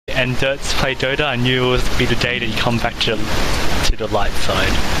and Dirt's play Dota, I knew it would be the day that you come back to the light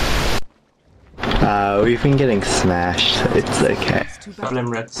side. We've been getting smashed. It's okay. Blame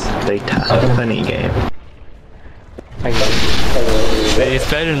Reds. They tough. Funny game. It's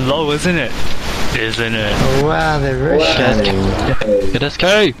better than low, isn't it? Isn't it? Oh, wow, they're Roshan. Get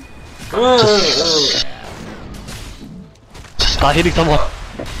SK! Just start hitting someone.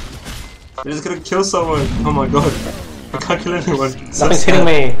 We're just gonna kill someone. Oh my god. I can't kill anyone. Nothing's hitting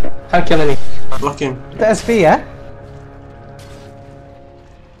me. Can't kill any. Blocking. The SV, yeah?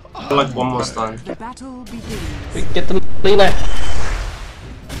 Like one more stun. The battle begins. We get the Lena.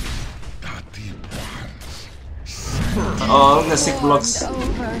 Oh, look at the sick blocks.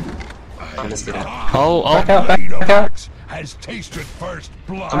 Okay, let's get out. Oh, Back out, back out. Has tasted first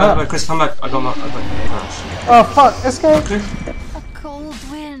blood. Come back, Chris, come back. I got my. Oh fuck, escape! Okay. A cold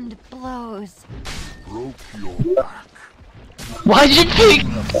wind blows. Broke your back. why'd you pick?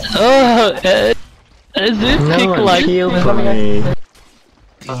 As if No pick one like. healed for me.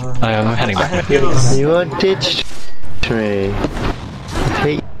 I'm heading I back. had heals. You all ditched me. I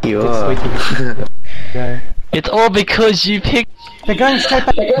hate you all. It's all because you picked They're going straight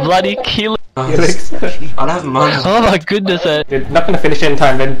back. bloody kill. I don't have money. Oh my goodness! They're not gonna finish it in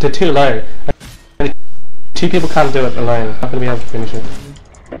time, they're too low. Two people can't do it alone. Not gonna be able to finish it.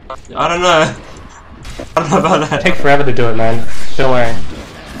 I don't know. I don't know about that. Take forever to do it, man. Don't worry.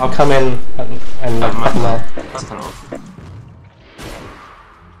 I'll come in and like fuck them out. That's kind of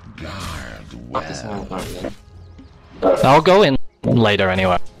Guard this well. one again. I'll go in later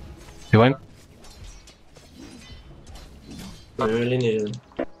anyway. You won't? I really need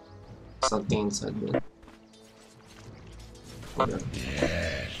something inside me.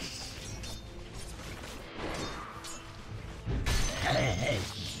 Okay.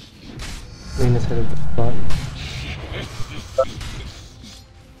 Lena's head of the spot.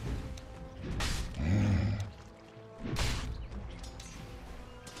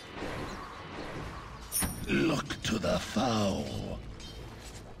 Look to the foe.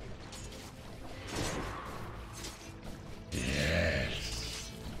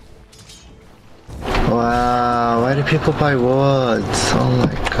 Yes. Wow, why do people buy wards? Oh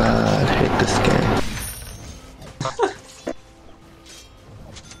my god, I hate this game.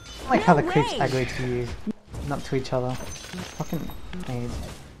 I like how the creeps aggro to you, not to each other. Fucking made.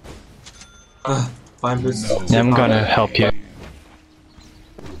 Fine boots. Yeah, I'm gonna help you.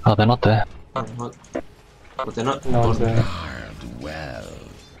 Oh, they're not there. What? But they're not. No one's there. Guard well.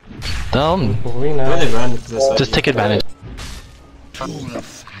 Dumb. Where Lena. they ran to the side. Just take advantage. To the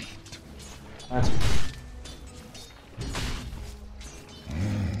fight. Nice.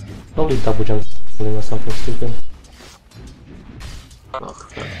 Probably double jump or something stupid. Oh,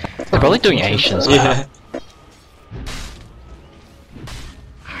 They're probably doing Asians. yeah.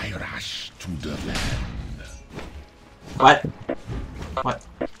 I rush to defend. What? What?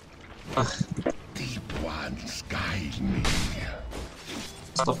 Ugh. Deep ones guide me.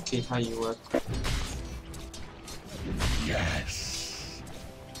 Stop, Kate, how you work. Yes.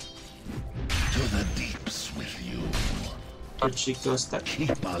 To the deeps with you. Where'd she go step?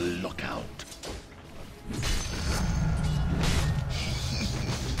 Keep a lookout.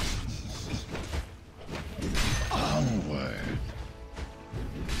 Onward.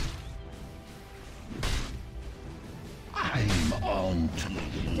 I'm on to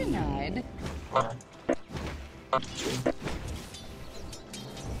you. Denied.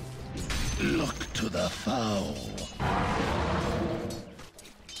 Look to the foe.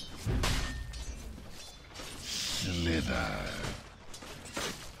 Slither.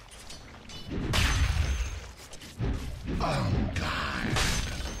 On guard.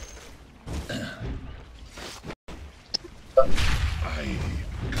 I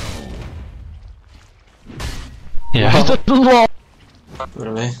go Yeah.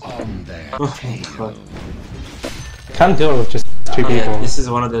 Really? on their Oh, tail. God. I can't do it with just two people. Yeah, this is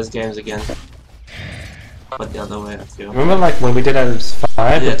one of those games again. But the other way, I feel. Remember like when we did as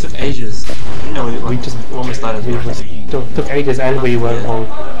 5? Yeah, it took ages. You know, we just almost started. We was, took ages and we were all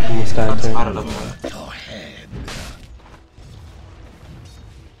almost I dead too. don't know. Man. Your head.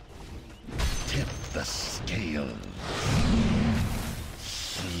 Tip the scale.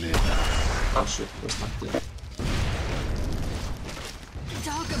 Slither. Oh shit, what's not there?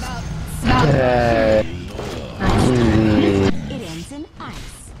 Talk about Easy. it ends in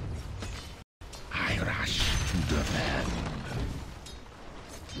ice. I rush to defend.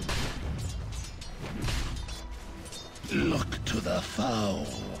 Look to the foe.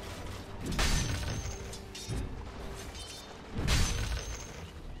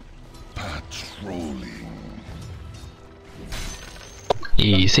 Patrolling.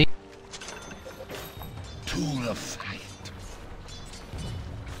 Easy. To the fight.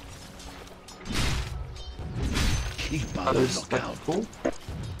 Keep a Others lookout. cool.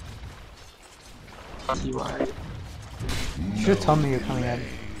 TY. You should tell me you're coming in.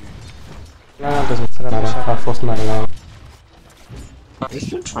 No, it doesn't matter. I'll force my alarm.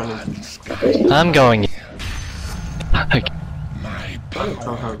 Is you trying to One sky. I'm going. Okay. My trying to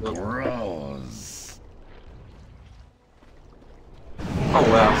power go? grows. Oh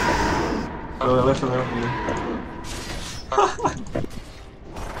wow. Go away from me.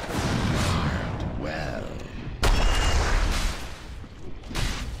 Well.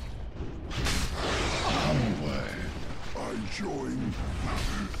 Onward. I join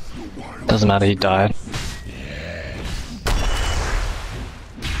the wild. Doesn't matter, he died.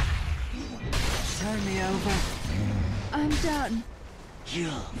 Turn me over. I'm done.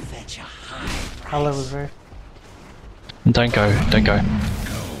 You'll fetch a high Our level's very. Don't go, don't go.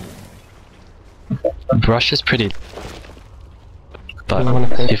 Brush is pretty. But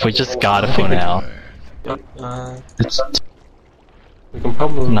if we just guard it for now, Yep. it's. We can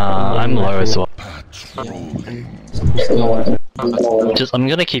probably. Nah, I'm low as well. patrolling. I'm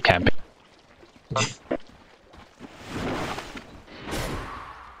gonna keep camping.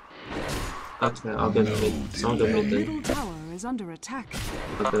 Okay, I'll get mid. Someone get mid then. Middle tower is under attack.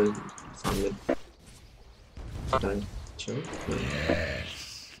 I'll go from mid. Okay, chill.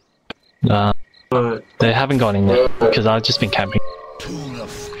 But They haven't gone in yet because I've just been camping. To the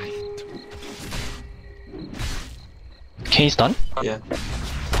fight. Can you stun? yeah.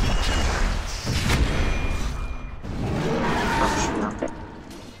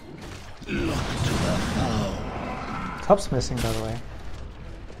 Look to the foe. Top's missing, by the way.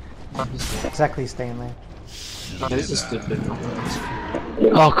 Exactly, staying there. This is stupid.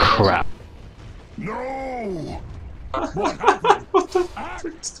 Oh crap! No!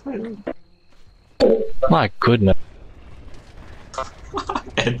 My goodness.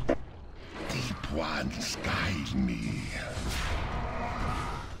 And Deep ones guide me.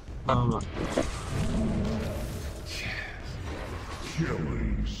 my.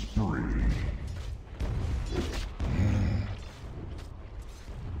 Killing spree.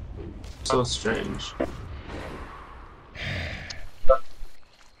 So strange.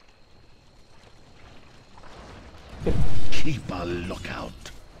 Keep a lookout.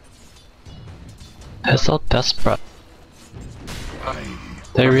 They're so desperate. I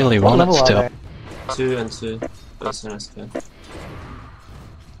They really What want it level are still. they? 2 and 2. That's an SK.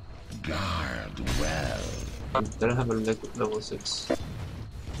 guard well. They don't have a level 6.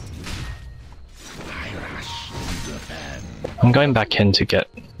 I rush to defend. I'm going back in to get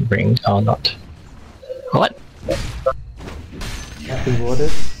ring. Oh, not. What? Happy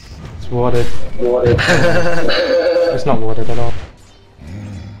watered? It's watered. Watered. It's not watered at all.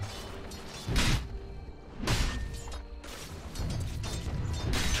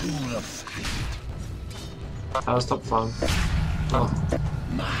 To the fight. I was top farm. Oh,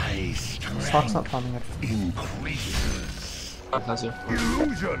 My Stock's strength not farming it. increases. that has you.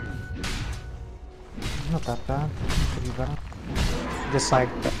 Illusion. Not that bad. Could be better. Just like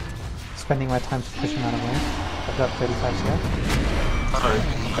spending my time to push him out of way. I've got 35 CF.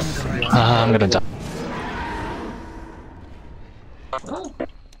 Sorry. I'm gonna die.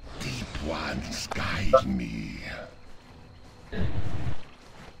 Deep ones guide me.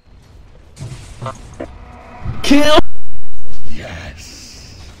 Kill!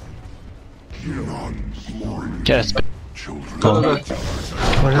 Yes. Humans, Get us. children. Oh.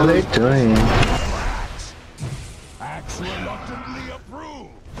 What are they doing? Acts reluctantly approved.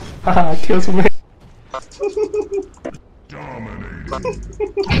 Haha, kills me. Dominating.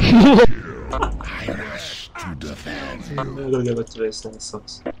 I rush to defend. I'm gonna go back to base now, it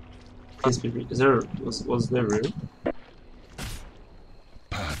sucks. Please be is there was there room?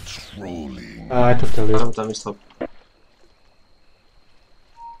 Patrolling. I took the loot. Some damage top.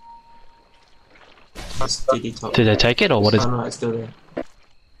 It's DD top. Did they take it or what is Oh it? no, it's still there.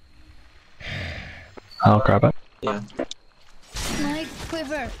 I'll grab it. Yeah. My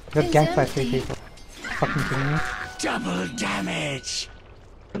quiver Got is ganked by empty. 3 people. Fucking kidding me? Double damage.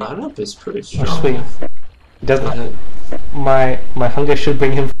 And I don't know, it's pretty Oh, strong. sweet. It doesn't. Uh, My hunger should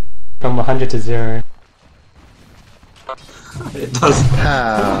bring him from 100 to 0. It does.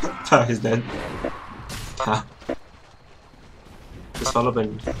 How? Ah, he's dead. Ah. Just follow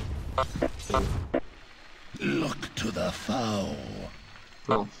Ben. Look to the foe.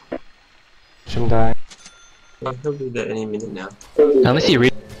 No. Shouldn't die. Yeah, he'll be there any minute now. Unless he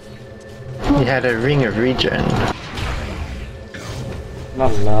He had a ring of regen.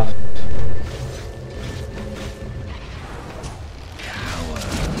 Not enough.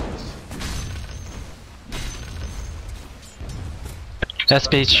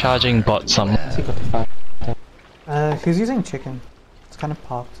 SB's charging bot some. He got the fight. He's using chicken. It's kind of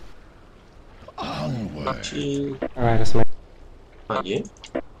parked. Onward. Richie. Alright, that's me. Not you?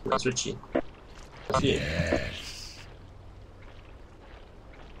 That's Richie. That's you. Yes.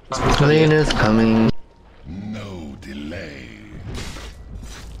 Lena's coming. No delay.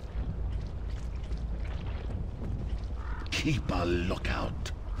 Keep a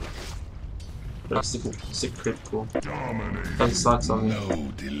lookout. But sick critical. That sucks on me.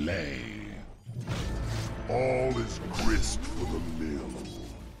 No delay. All is grist for the mill.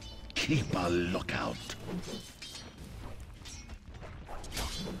 Keep a lookout.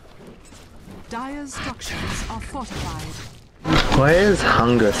 Dire's structures are fortified. Why is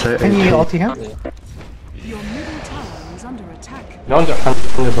hunger so Can you OP? ulti him? Your middle tower is under attack. No one's got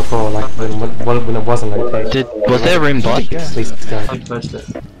hunger before, like when it wasn't okay. Was there room bot? At least it's going. I purged it.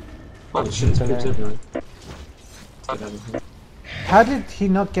 Holy shit, it's creeps everywhere. Get out of here. How did he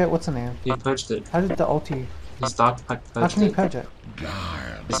not get what's the name? He purged it. How did the ulti? His dark pack How purged can he it. purge it?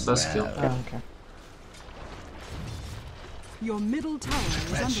 Guard His first skill. well. Oh, okay. Your middle tower is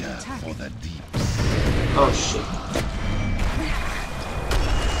under Treasure attack. for the deep. Oh shit.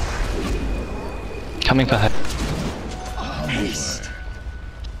 Coming for her. Onward.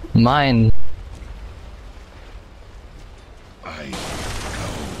 Mine. I go.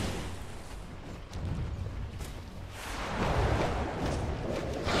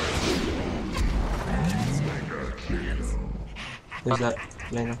 Who's that?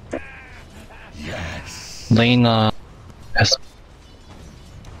 Lena. Yes. Lena. Has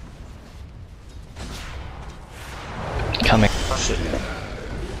coming. Oh shit.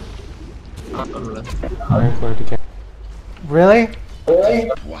 I'm left. Going for it again. Really?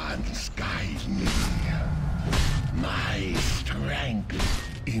 Once guide me. My strength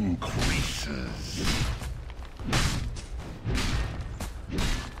increases.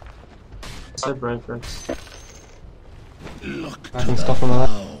 So brave, Rex. Look I to can the stop him on that.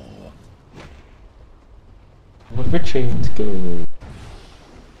 foe. With Richie, let's go.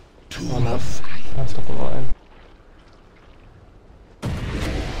 To Oh, the no. fight. I'll stop him right.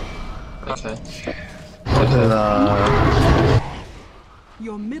 Okay.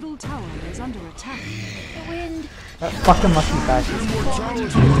 Your middle tower is under attack. That fucking must be bad.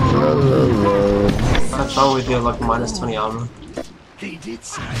 I thought we did like minus 20 armor. They did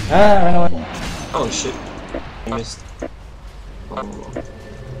say. Ah, ran away. Oh shit. I missed. Oh.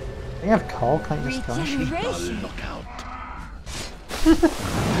 You have coal, can't you just go? Keep a lookout.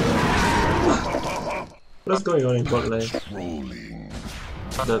 What's going on in bot lane? Trolling.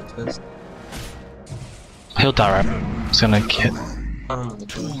 The test. He'll die. He's gonna get. Oh my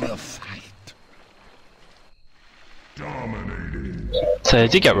To god. the fight. So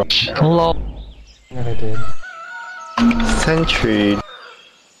did you get rush? Lol. No, they did. Sentry.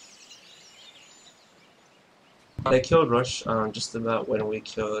 They killed Rush just about when we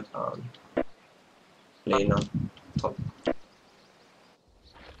killed Lena. Top.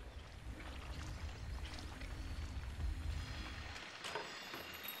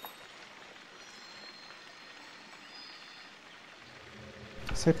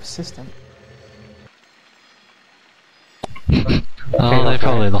 So persistent. Oh, they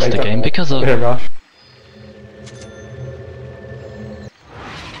probably lost the game because of. Bit of rush.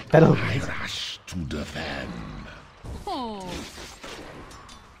 Better. I rush to defend. Oh,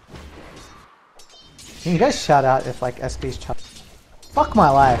 Can you guys shout out if like SB's chat? Fuck my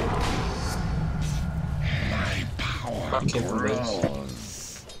life. My power Okay,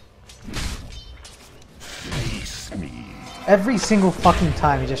 grows. Face me. Every single fucking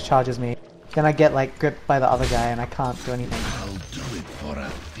time he just charges me. Then I get like gripped by the other guy and I can't do anything. I'll do it for a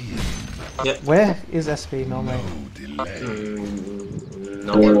thin. Yep. Where is SB normally? No delay.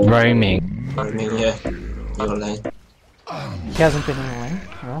 No one. Roaming. I mean, yeah. Your lane. He hasn't been in the lane.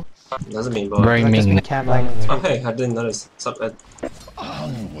 No. Doesn't mean bot. I've just Roaming. been camped like Oh hey, I didn't notice. What's up, Ed?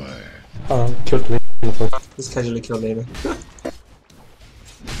 Onward. Oh, killed me. Just casually killed Lena.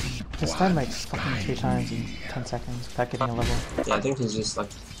 just died like fucking 2 times in 10 seconds without getting a level. Yeah, I think he's just like,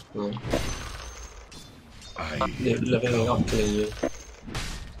 you know, I leveling up, killing you.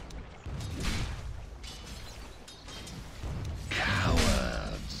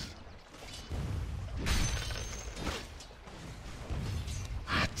 cowards.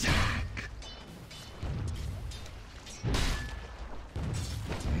 Attack.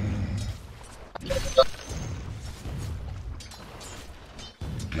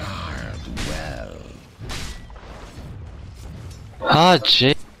 Guard well. Ah,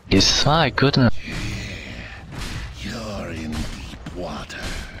 jeez. My goodness. You're in deep water.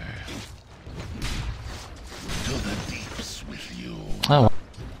 To the deeps with you. Oh.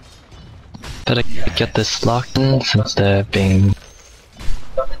 Better get this locked in since they're being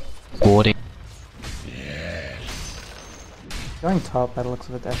warding. Going top by the looks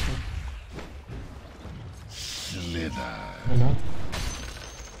of it, actually. Slither.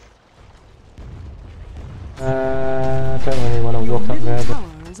 I don't really want to walk up there, but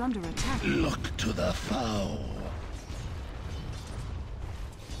Tower is under attack. Look to the foe.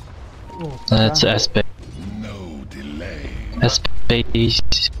 That's SB. No delay. SB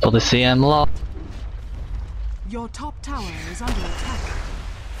for the CM lock. Your top tower is under attack.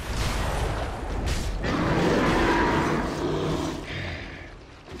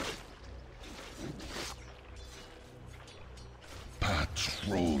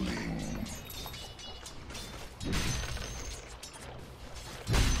 Patrolling.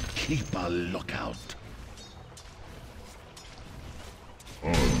 Keep a lookout.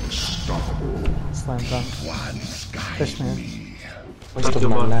 Unstoppable. Slam dunk. One's guide Fishman. me. waste of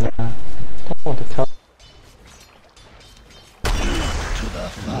my mana. Don't want to cut. To the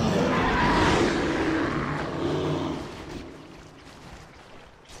foe.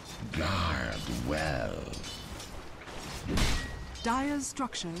 Guard well. Dire's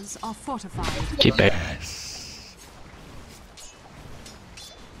structures are fortified. Keep it. Yes.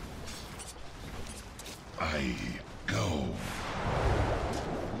 I go.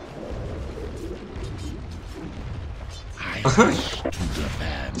 I rush to the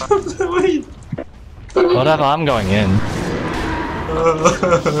van. Wait. Whatever, I'm going in.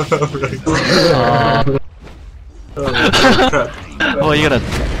 Crap. Well, you gotta.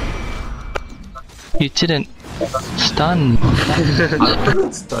 You didn't stun.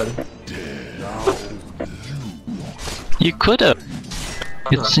 It's done. You could've.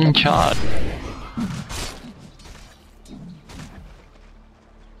 It's in charge.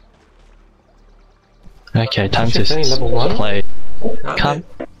 Okay, time to Shit, level 1? play. Are Can't.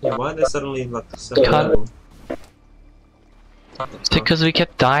 they? Yeah, why are they suddenly like so Can't. level? It's because we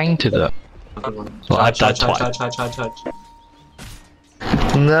kept dying to them. Well, I've died twice. Charge.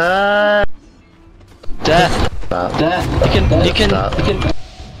 No. Death. Stop. Death.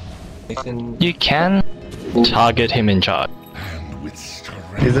 You can target him in charge. And with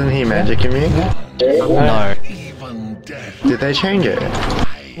strength, Isn't he magic immune? No. even death. Did they change it?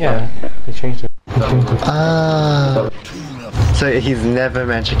 Yeah, they changed it. Ah. So he's never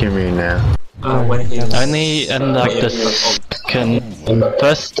magic immune now. When he's Only in like the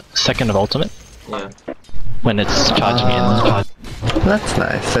second of ultimate yeah. when it's charging in. That's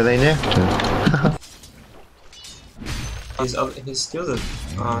nice. So they nerfed him. His skills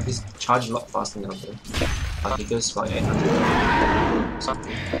are he's charged a lot faster now though. He goes for like 800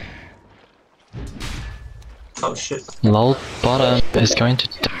 something. Oh shit. Lol bottom is going to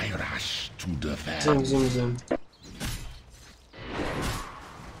die. I rush to the Zoom, van. zoom.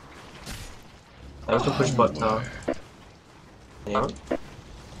 I have to push bot tower. Yeah.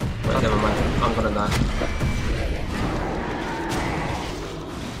 Wait, never mind. I'm gonna die.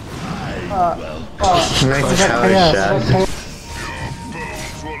 Nice tower shot.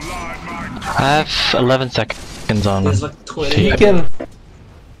 I have 11 seconds on. There's like 20. Chicken!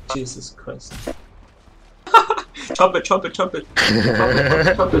 Jesus Christ. Chop it. Chop it.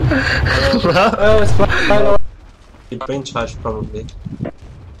 Oh, it's fine. He brain charge probably.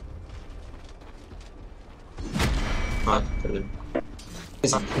 Ah, brilliant.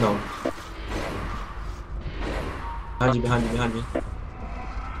 Is it? No. Behind you.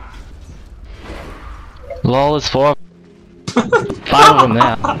 Lol is 4. 5 of them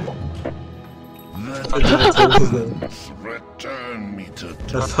now. Return me to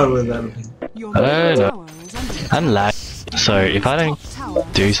Have fun with them. Your I middle don't know. tower is under attack. I'm lag, so if I don't Tower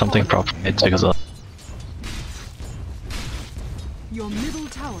do something proper, it's because of. Your middle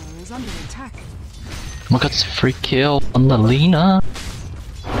tower is under attack. Oh my god, it's a free kill on the Lina.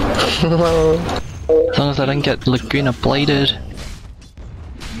 As long as I don't get Laguna bladed.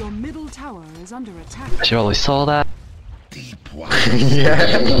 Your middle tower is under attack. Oh, She probably saw that. deep water.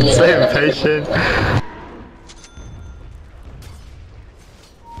 Yeah. So impatient.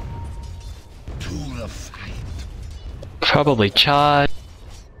 To the fight. Probably charge.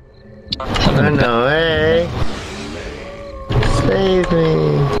 Oh no way. Save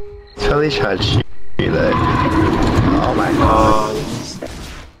me. Totally charged you though. Oh my god.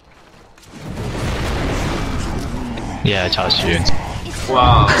 Yeah, I charged you.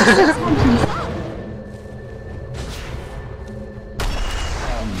 Wow.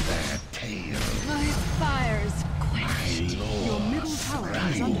 On their tail. My fire's quenched. Your middle tower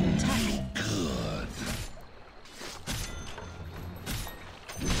is under attack. Good.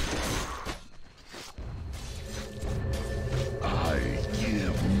 I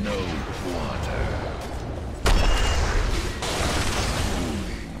give no quarter.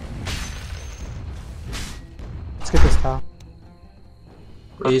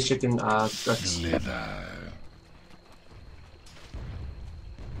 Please chicken guts. Slither.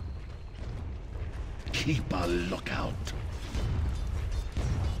 Keep a lookout.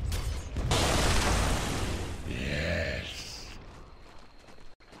 Yes.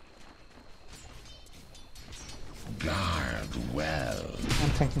 Guard well.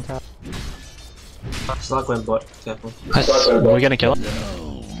 I'm tanking top. Slug went bot, careful. We're gonna kill it.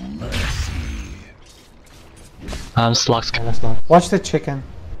 No mercy. Slug's Yeah, that's not. Watch the chicken.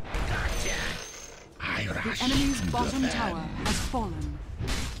 I The rush enemy's to bottom defend. tower has fallen.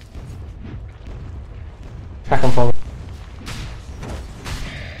 Track and follow.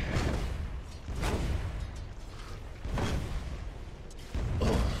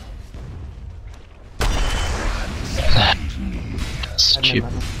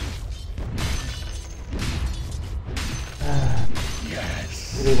 stupid.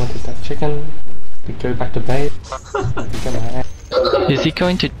 Yes. Really wanted that chicken. We go back to base. Get my ass. Is he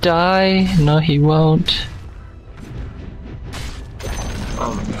going to die? No, he won't.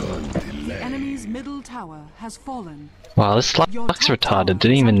 Oh my god. The enemy's middle tower has fallen. Wow, this Slug's retarded.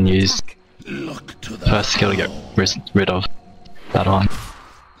 Didn't even use Look to the first skill to get rid of that one.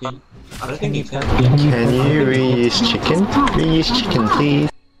 I don't think you can. Can you reuse chicken? Reuse chicken, please.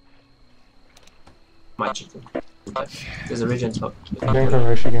 My chicken. There's a regen top. I'm going for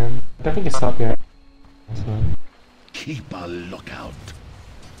Rosh again. I don't think it's up yet. So, keep a lookout.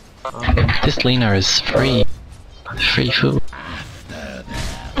 This Lena is free. Free food.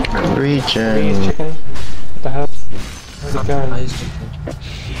 reuse Regen. chicken. What the hell? Where's it I going? use chicken.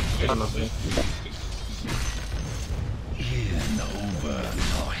 Get him up here. In over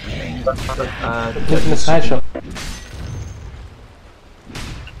your head. Get in the side shot.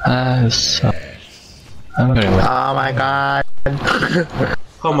 So I'm gonna win. Oh my god.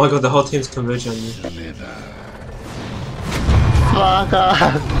 Oh my god, the whole team's converging on you. Slither. Fuck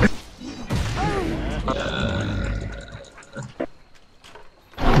off.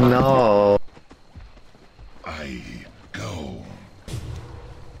 No. I go.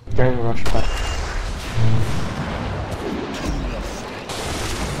 Going to rush back.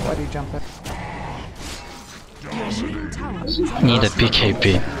 Why do you jump it? Your middle tower is under Need a BKB.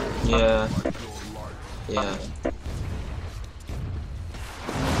 Yeah. Yeah.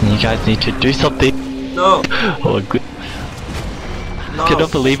 You guys need to do something. No! Oh, good. No!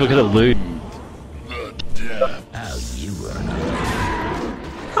 Cannot believe we're gonna lose.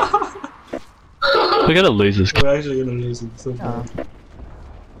 We're gonna lose this. We're actually gonna lose it. So Oh.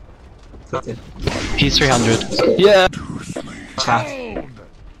 That's it. He's 300. Yeah. Chat.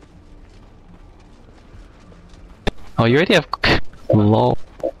 Oh, you already have low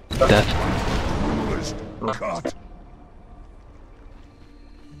death. Cut.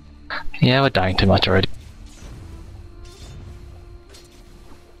 Yeah, we're dying too much already.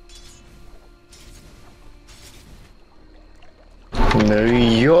 No,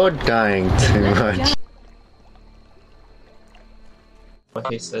 you're dying too much.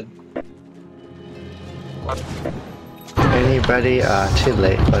 What he said. Anybody? Too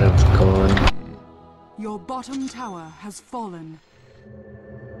late, but I'm gone. Your bottom tower has fallen.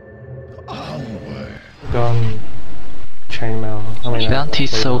 Onward. Gone. Chainmail. I mean, Bounty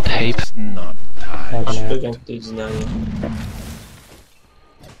soul tape. Not time. We're going to do this now. Yeah.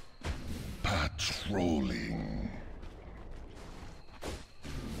 Patrolling.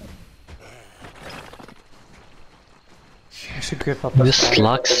 I should grip up the This side.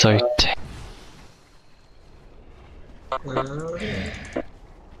 Slug's so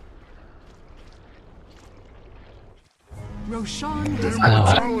Roshan has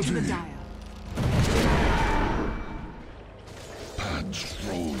Oh. returned to the dire.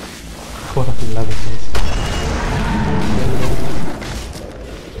 Patrolling. caught up in leather face.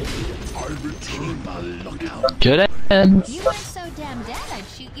 I return. Keep a lookout. good. And You weren't so damn dead, I'd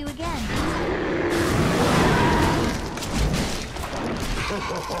shoot you again.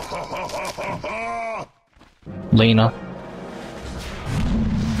 Lena.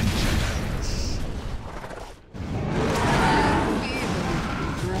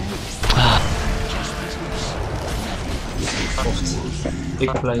 Big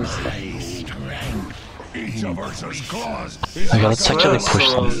plays. Each of us has claws. Okay, let's actually push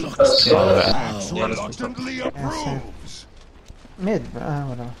them. Yeah, let's push them. Reluctantly approves. Mid,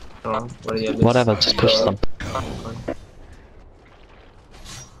 whatever. What do you have? Whatever, just push them.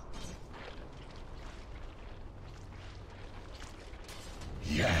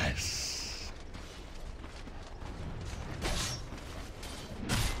 Yes.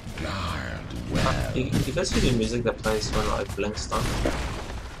 Guard well. You guys hear the music that plays when I blink stuff?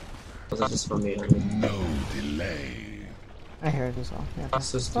 Or is it just for me only? No delay. I hear it as well. Yeah. That's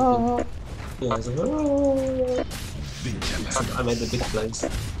so stupid. Oh, Yeah, it's like, oh. I made the big place.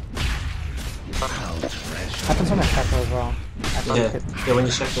 happens when I shackle as well. Yeah, yeah, when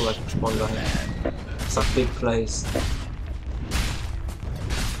you shackle like one guy. It's a big place.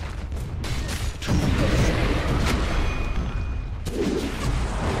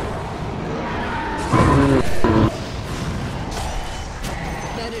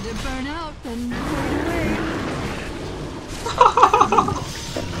 Better to burn out than burn away.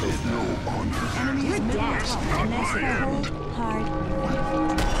 Enemy's middle tower Next level,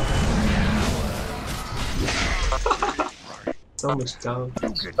 hard. So much down.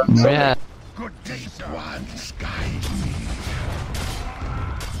 Yeah.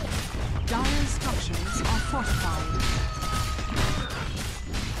 dire structures are fortified.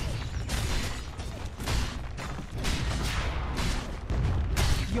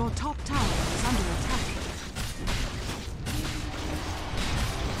 Your top tower is under attack.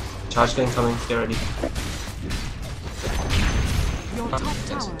 Charge gun coming, get ready. Your top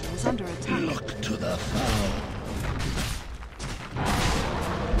tower is under attack. Look to the foe.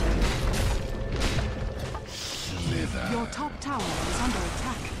 Slither. Your top tower is under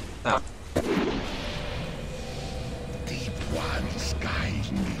attack. Ow. Deep ones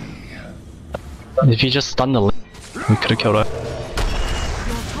guide me. If you just stun the we could have killed her. Your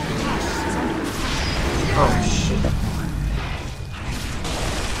top tower is under attack. Oh shit.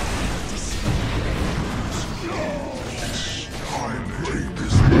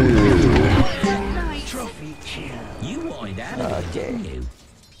 You wanted out of it, didn't you?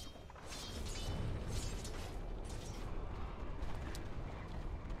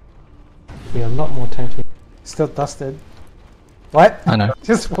 Be a lot more tanky. still dusted. What? I know.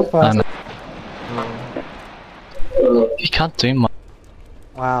 Just walk I past. know. You can't do much.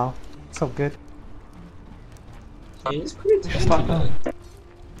 Wow, so good. He's pretty Just like that.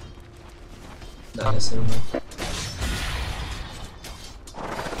 Nice, anyway.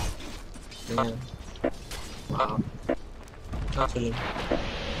 Yeah. Wow. Not really.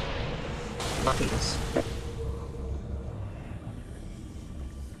 Look at this.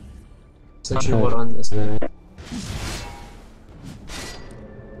 Essentially what on this thing.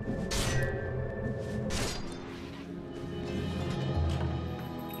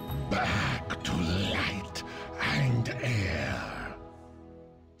 Back to light and air.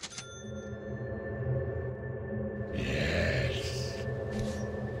 Yes.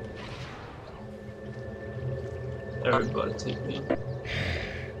 Everybody take me.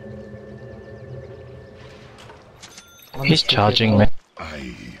 He's charging me.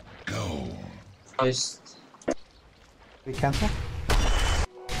 I go. Just We cancel?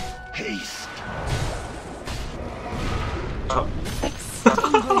 Haste. oh.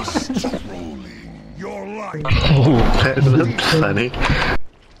 Rolling. Your light. That's funny.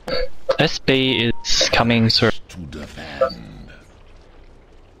 SB is coming soon. To defend.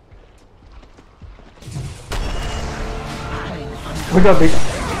 We got big.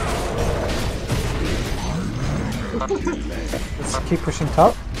 Let's keep pushing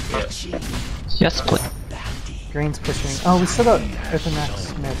top. Yes, please. Green's pushing. Oh, we still got open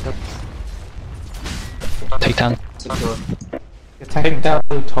max mid. Take down. Secure. You're tanking Take down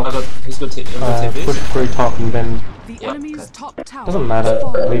top. top. He's gonna take Push this. through top and then The Yeah, enemy's okay. top tower doesn't has matter.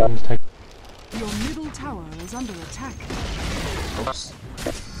 fallen. Leave them to take. Your middle tower is under attack. Oops.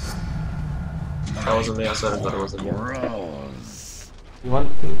 That wasn't me, I swear to God it wasn't me. Rose. You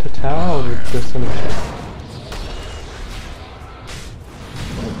want them to tower or just gonna check?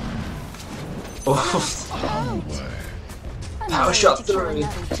 Oh. Power shot through.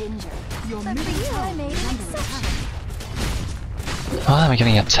 Your middle tower is under attack. Why am I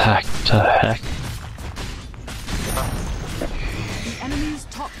getting attacked? What the heck? The enemy's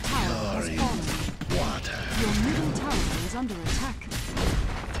top tower has fallen. Water. Your middle tower is under attack.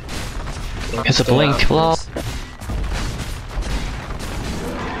 It's a blink, lol.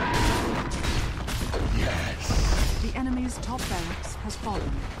 The enemy's top barracks has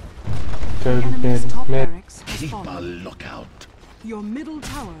fallen. Go The enemy's mid. top Mid. barracks has Keep a fallen. lookout. Your middle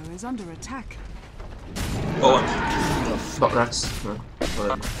tower is under attack. Oh, spot racks. No,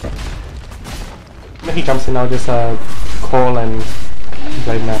 whatever. When he jumps in, I'll just call and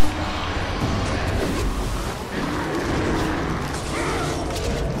blade map.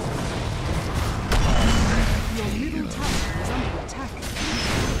 Your middle tower is under attack.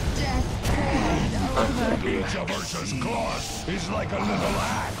 Each of Ursa's claws is like a little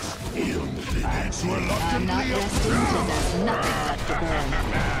axe. Infinite reluctant. Not resting till there's nothing left to burn.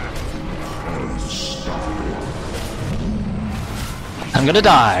 I'm gonna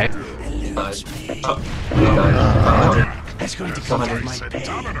die. Nice. Oh, nice. That's going to come to my pay,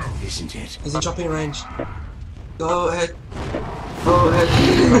 isn't it? He's in chopping range. Go ahead. Go ahead.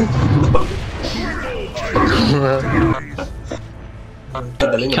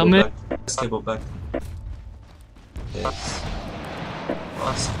 Get the linear Come in. back. Stable back. Yes.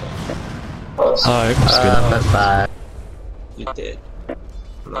 Awesome. Oh, it's good. Bye. You did.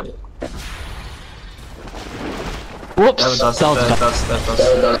 Not yet. Whoops! That was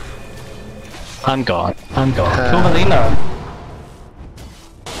I'm gone. I'm gone. Kill Melina.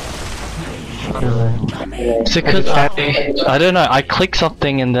 It's because I don't know, I clicked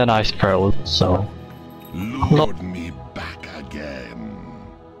something and then I froze, so... Lure me back again.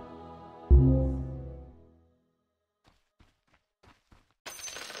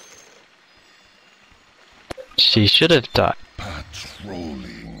 She should have died.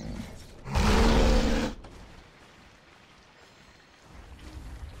 Patrolling.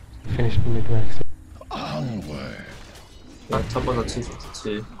 Finished midway. Onward. Yeah, top on the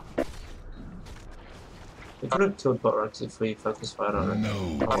 252. We could have killed bot right if we focus fire on it.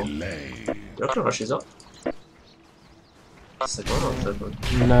 No delay. Do you reckon Rush is up? Second one or third one?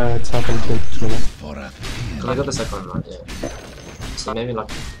 No, it's up until minute. For a Because I got the second one right, yeah. So maybe like,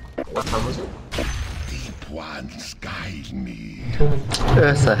 what time was it? deep ones guide me. 2 minutes.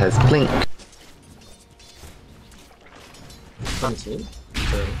 Ursa has blink. 22?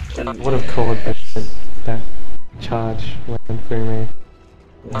 I would have called that charge went through me.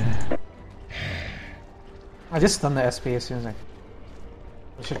 Yeah. I just stunned the SP as soon as I...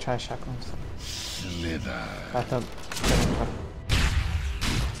 We should try shotguns. Slither. I thought...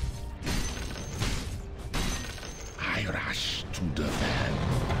 I rush to defend.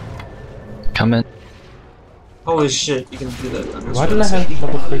 Come in. Holy shit, you can do that. Why didn't I have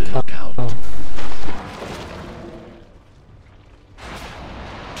level 3 cut? Oh.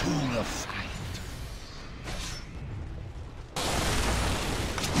 To the fight.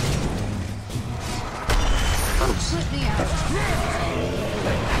 Put me out.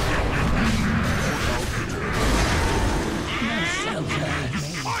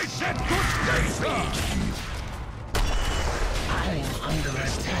 I said good day, sir. I'm under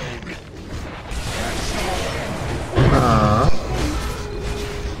attack.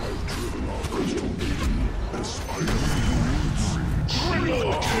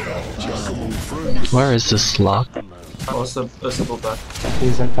 Where is this lock? Also go back.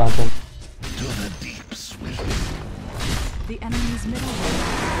 He's in fountain. To the deeps with The enemy's middle wing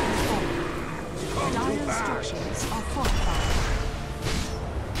is falling. Dire structures are fortified.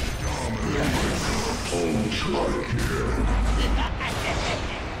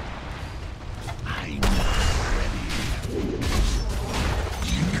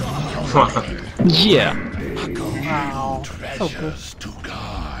 Yeah. Wow. So good. treasures to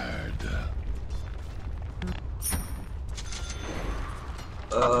guard.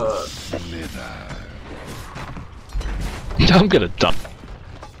 Slither. I'm gonna die.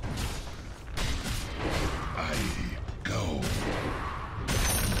 I go.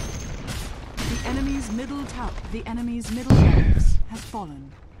 The enemy's middle tower, the enemy's middle barracks has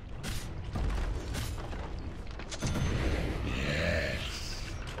fallen.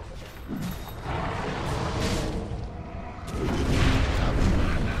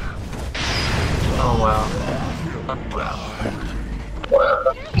 Oh wow.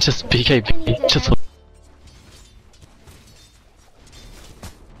 Just BKB. Just.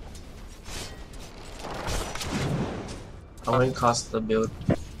 I won't cast the build.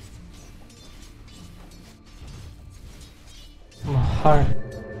 I'm hard.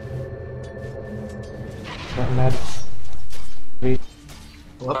 Not mad.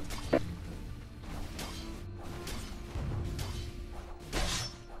 What?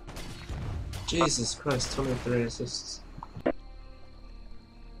 Jesus Christ, 23 assists.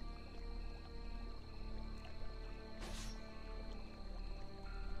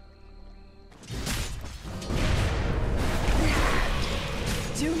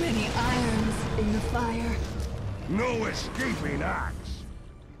 Too many irons in the fire. No escaping axe.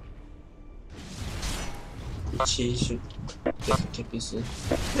 She should get TPC.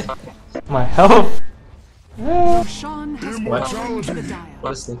 My health. Roshan has What? fallen to the dire.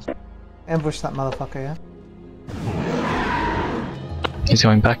 What is this? Ambush that motherfucker, yeah? He's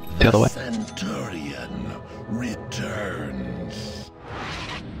going back the other way. Centurion returns.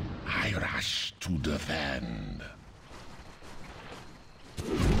 I rush to defend.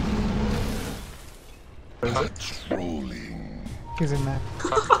 Patrolling. He's in there.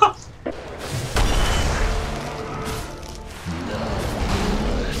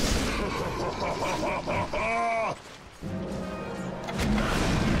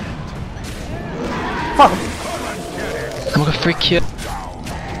 free kill.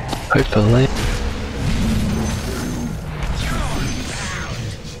 Hopefully.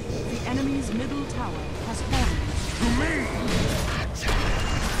 The enemy's middle tower has fallen.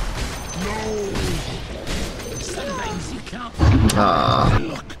 Sometimes you can't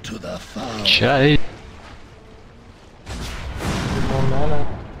look to the far. Chase. More mana.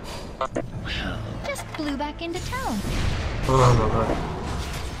 Just flew back into town. Oh my god.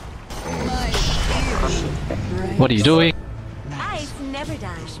 What are you doing? Ice never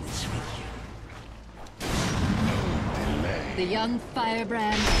dies. The young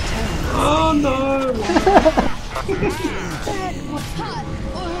firebrand turns. Oh no! That was hot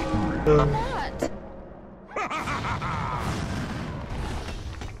or not.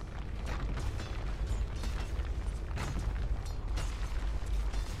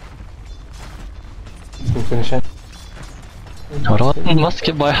 Can finish it. Hold on, must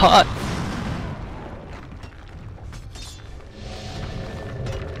get my heart.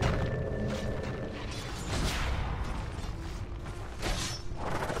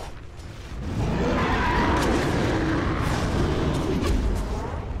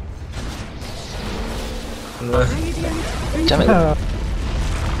 Damn it.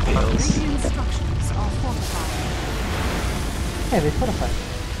 Radiant structures are fortified. Hey, they fortified.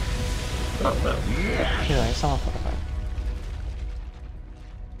 Oh no. Anyway, someone fortified.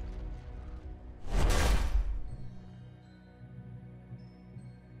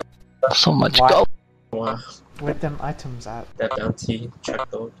 So much Why? gold. Wow. Where them items at? That bounty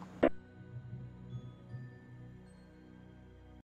check gold.